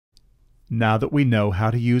Now that we know how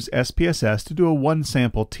to use SPSS to do a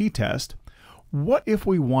one-sample t-test, what if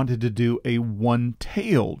we wanted to do a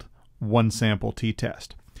one-tailed one-sample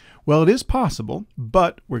t-test? Well, it is possible,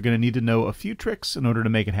 but we're going to need to know a few tricks in order to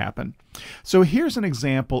make it happen. So here's an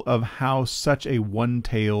example of how such a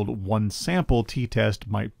one-tailed, one-sample t-test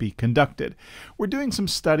might be conducted. We're doing some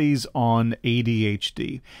studies on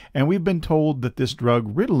ADHD, and we've been told that this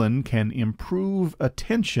drug Ritalin can improve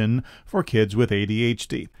attention for kids with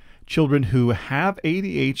ADHD. Children who have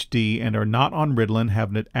ADHD and are not on Ritalin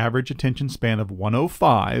have an average attention span of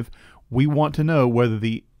 105. We want to know whether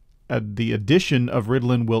the addition of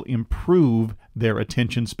Ritalin will improve their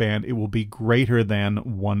attention span. It will be greater than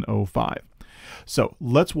 105. So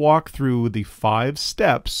let's walk through the 5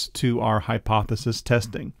 steps to our hypothesis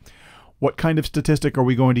testing. What kind of statistic are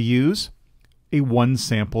we going to use? A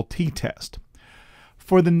one-sample t-test.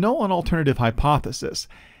 For the null and alternative hypothesis,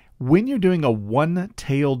 when you're doing a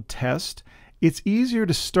one-tailed test, it's easier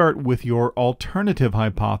to start with your alternative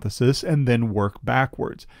hypothesis and then work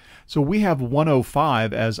backwards. So we have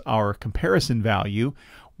 105 as our comparison value.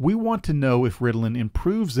 We want to know if Ritalin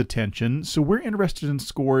improves attention, so we're interested in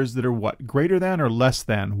scores that are what? Greater than or less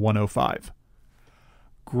than 105?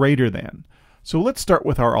 Greater than. So let's start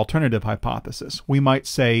with our alternative hypothesis. We might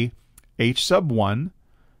say H sub 1,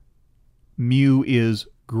 mu is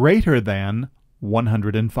greater than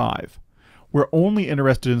 105. We're only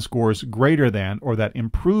interested in scores greater than or that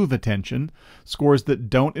improve attention. Scores that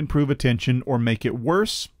don't improve attention or make it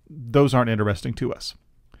worse, those aren't interesting to us.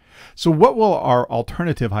 So what will our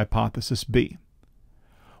alternative hypothesis be?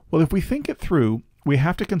 Well, if we think it through, we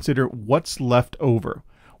have to consider what's left over.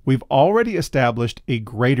 We've already established a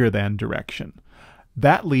greater than direction.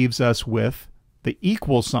 That leaves us with the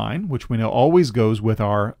equal sign, which we know always goes with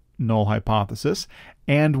our null hypothesis,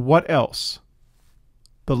 and what else?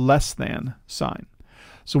 The less than sign.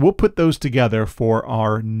 So we'll put those together for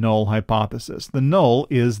our null hypothesis. The null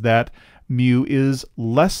is that mu is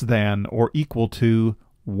less than or equal to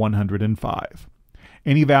 105.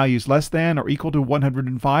 Any values less than or equal to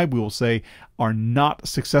 105 we will say are not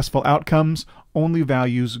successful outcomes. Only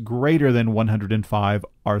values greater than 105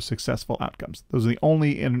 are successful outcomes. Those are the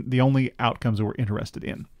only outcomes that we're interested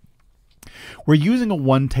in. We're using a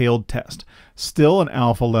one-tailed test, still an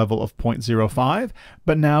alpha level of 0.05,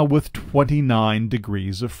 but now with 29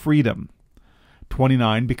 degrees of freedom.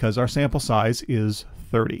 29 because our sample size is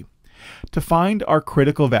 30. To find our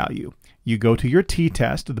critical value, you go to your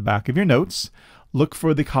t-test at the back of your notes, look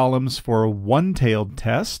for the columns for a one-tailed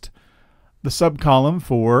test, the subcolumn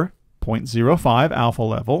for 0.05 alpha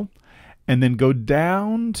level, and then go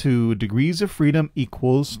down to degrees of freedom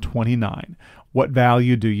equals 29. What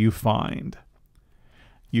value do you find?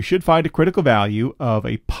 You should find a critical value of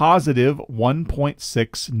a positive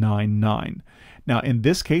 1.699. Now, in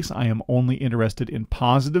this case, I am only interested in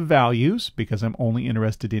positive values because I'm only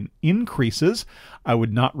interested in increases. I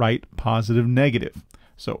would not write positive negative.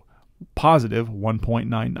 So, positive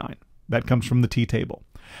 1.99. That comes from the t-table.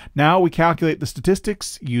 Now we calculate the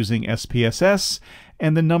statistics using SPSS,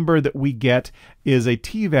 and the number that we get is a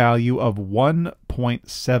t-value of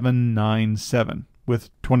 1.797 with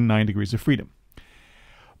 29 degrees of freedom.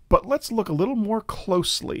 But let's look a little more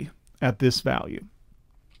closely at this value.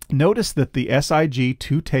 Notice that the SIG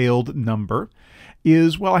two-tailed number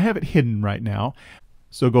is, well, I have it hidden right now.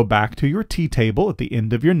 So go back to your t-table at the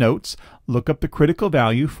end of your notes, look up the critical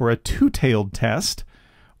value for a two-tailed test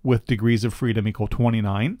with degrees of freedom equal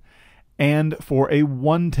 29, and for a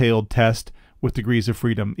one-tailed test with degrees of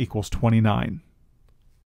freedom equals 29.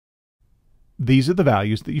 These are the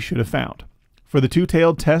values that you should have found. For the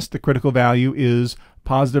two-tailed test, the critical value is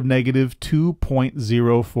positive negative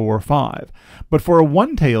 2.045. But for a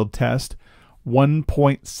one-tailed test,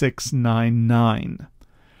 1.699.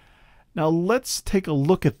 Now let's take a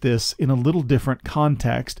look at this in a little different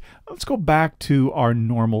context. Let's go back to our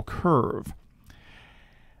normal curve.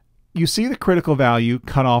 You see the critical value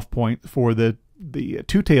cutoff point for the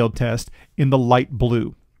two-tailed test in the light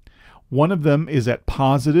blue. One of them is at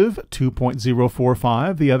positive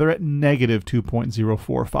 2.045, the other at negative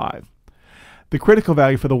 2.045. The critical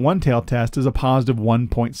value for the one-tailed test is a positive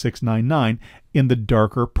 1.699 in the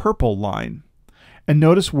darker purple line. And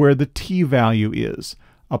notice where the t-value is,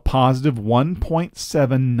 a positive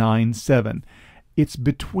 1.797. It's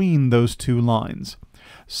between those two lines.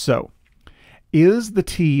 So, is the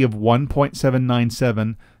t of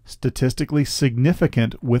 1.797 statistically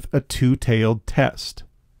significant with a two-tailed test?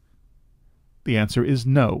 The answer is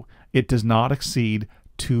no. It does not exceed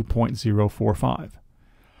 2.045.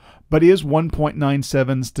 But is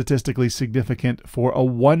 1.97 statistically significant for a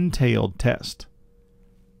one-tailed test?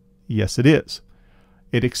 Yes, it is.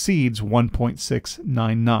 it exceeds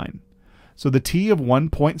 1.699. So the t of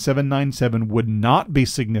 1.797 would not be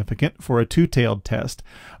significant for a two-tailed test,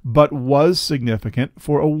 but was significant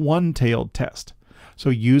for a one-tailed test. So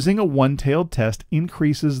using a one-tailed test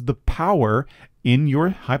increases the power in your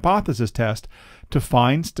hypothesis test to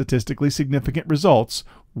find statistically significant results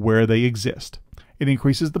where they exist. It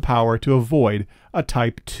increases the power to avoid a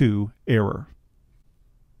type 2 error.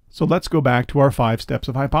 So let's go back to our 5 steps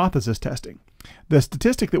of hypothesis testing. The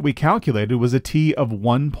statistic that we calculated was a t of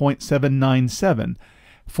 1.797.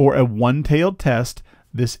 For a one-tailed test,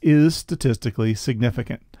 this is statistically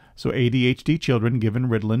significant. So ADHD children given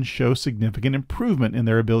Ritalin show significant improvement in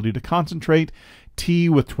their ability to concentrate. T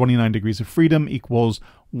with 29 degrees of freedom equals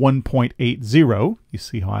 1.80. You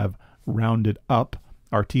see how I've rounded up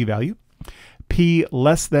our t value. P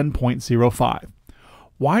less than 0.05.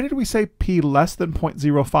 Why did we say p less than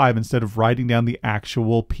 0.05 instead of writing down the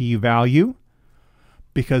actual p value?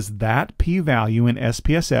 Because that p value in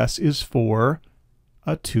SPSS is for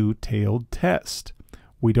a two-tailed test.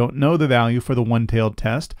 We don't know the value for the one-tailed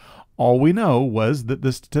test. All we know was that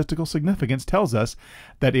the statistical significance tells us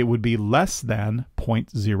that it would be less than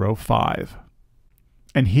 0.05.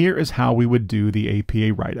 And here is how we would do the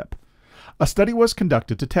APA write-up. A study was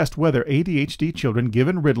conducted to test whether ADHD children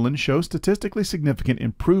given Ritalin show statistically significant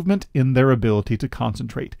improvement in their ability to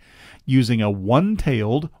concentrate. Using a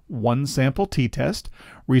one-tailed, one-sample t-test,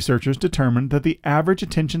 researchers determined that the average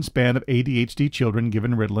attention span of ADHD children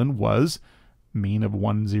given Ritalin was, mean of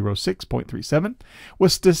 106.37,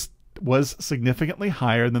 was significantly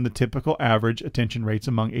higher than the typical average attention rates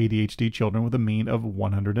among ADHD children with a mean of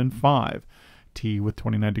 105. T with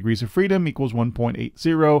 29 degrees of freedom equals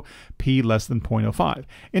 1.80, P less than 0.05,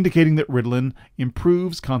 indicating that Ritalin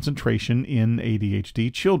improves concentration in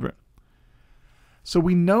ADHD children. So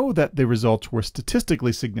we know that the results were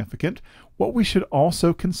statistically significant. What we should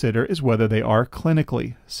also consider is whether they are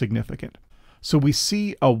clinically significant. So we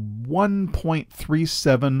see a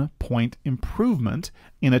 1.37 point improvement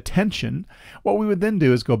in attention. What we would then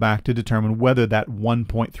do is go back to determine whether that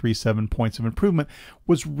 1.37 points of improvement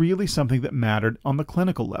was really something that mattered on the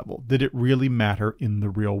clinical level. Did it really matter in the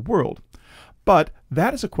real world? But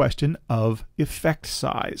that is a question of effect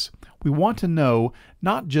size. We want to know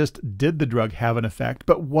not just did the drug have an effect,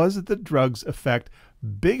 but was the drug's effect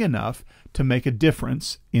big enough to make a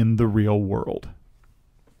difference in the real world?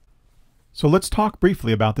 So let's talk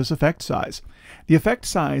briefly about this effect size. The effect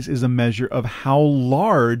size is a measure of how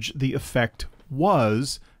large the effect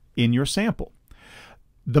was in your sample.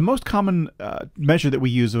 The most common measure that we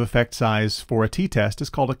use of effect size for a t-test is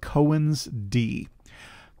called a Cohen's d.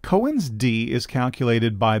 Cohen's d is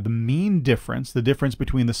calculated by the mean difference, the difference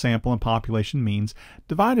between the sample and population means,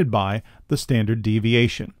 divided by the standard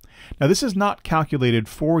deviation. Now this is not calculated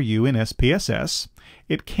for you in SPSS.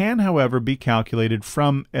 It can, however, be calculated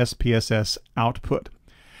from SPSS output.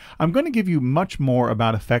 I'm going to give you much more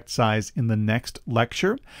about effect size in the next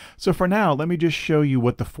lecture. So for now, let me just show you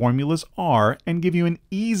what the formulas are and give you an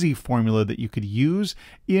easy formula that you could use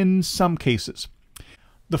in some cases.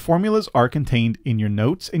 The formulas are contained in your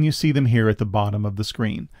notes, and you see them here at the bottom of the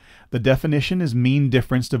screen. The definition is mean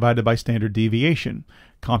difference divided by standard deviation.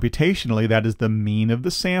 Computationally, that is the mean of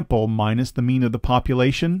the sample minus the mean of the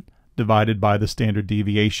population divided by the standard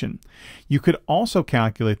deviation. You could also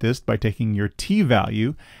calculate this by taking your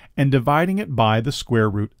t-value and dividing it by the square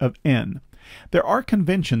root of n. There are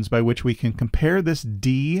conventions by which we can compare this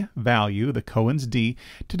d value, the Cohen's d,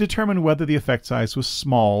 to determine whether the effect size was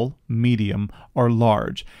small, medium, or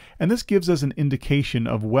large. And this gives us an indication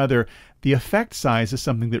of whether the effect size is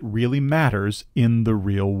something that really matters in the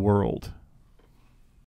real world.